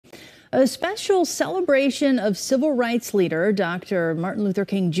A special celebration of civil rights leader Dr. Martin Luther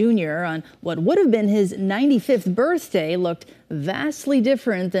King Jr. on what would have been his 95th birthday looked vastly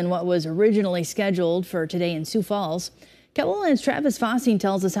different than what was originally scheduled for today in Sioux Falls. KELOLAND's Travis Fossing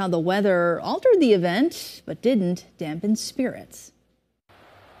tells us how the weather altered the event, but didn't dampen spirits.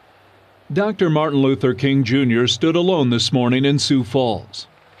 Dr. Martin Luther King Jr. stood alone this morning in Sioux Falls.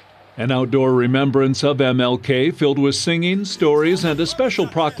 An outdoor remembrance of MLK filled with singing, stories, and a special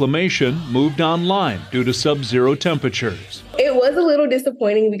proclamation moved online due to sub-zero temperatures. It was a little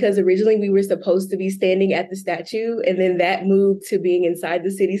disappointing because originally we were supposed to be standing at the statue, and then that moved to being inside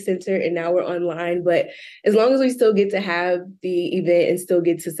the city center, and now we're online. But as long as we still get to have the event and still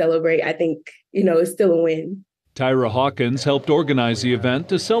get to celebrate, I think, it's still a win. Tyra Hawkins helped organize the event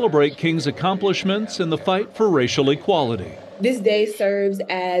to celebrate King's accomplishments in the fight for racial equality. This day serves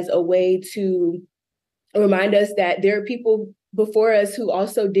as a way to remind us that there are people before us who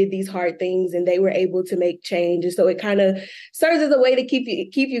also did these hard things and they were able to make change. And so it kind of serves as a way to keep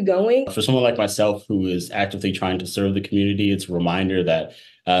you going. For someone like myself who is actively trying to serve the community, it's a reminder that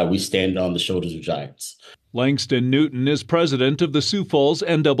we stand on the shoulders of giants. Langston Newton is president of the Sioux Falls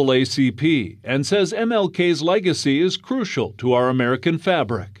NAACP and says MLK's legacy is crucial to our American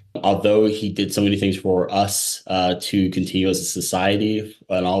fabric. Although he did so many things for us to continue as a society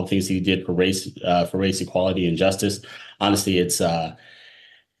and all the things he did for race equality and justice, honestly, it's one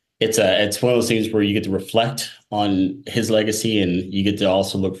of those things where you get to reflect on his legacy and you get to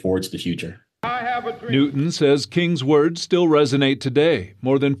also look forward to the future. Newton says King's words still resonate today,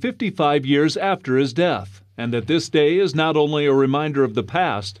 more than 55 years after his death, and that this day is not only a reminder of the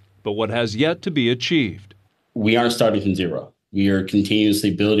past, but what has yet to be achieved. We aren't starting from zero. We are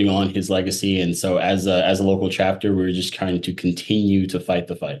continuously building on his legacy, and so as a local chapter, we're just trying to continue to fight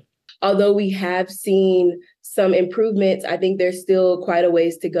the fight. Although we have seen some improvements, I think there's still quite a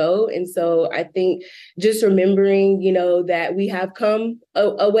ways to go. And so I think just remembering, that we have come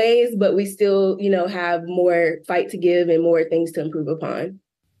a ways, but we still, have more fight to give and more things to improve upon.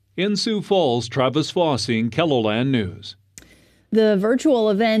 In Sioux Falls, Travis Fossing, KELOLAND News. The virtual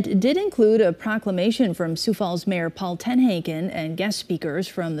event did include a proclamation from Sioux Falls Mayor Paul Tenhaken and guest speakers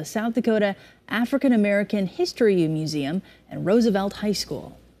from the South Dakota African American History Museum and Roosevelt High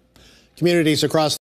School. Communities across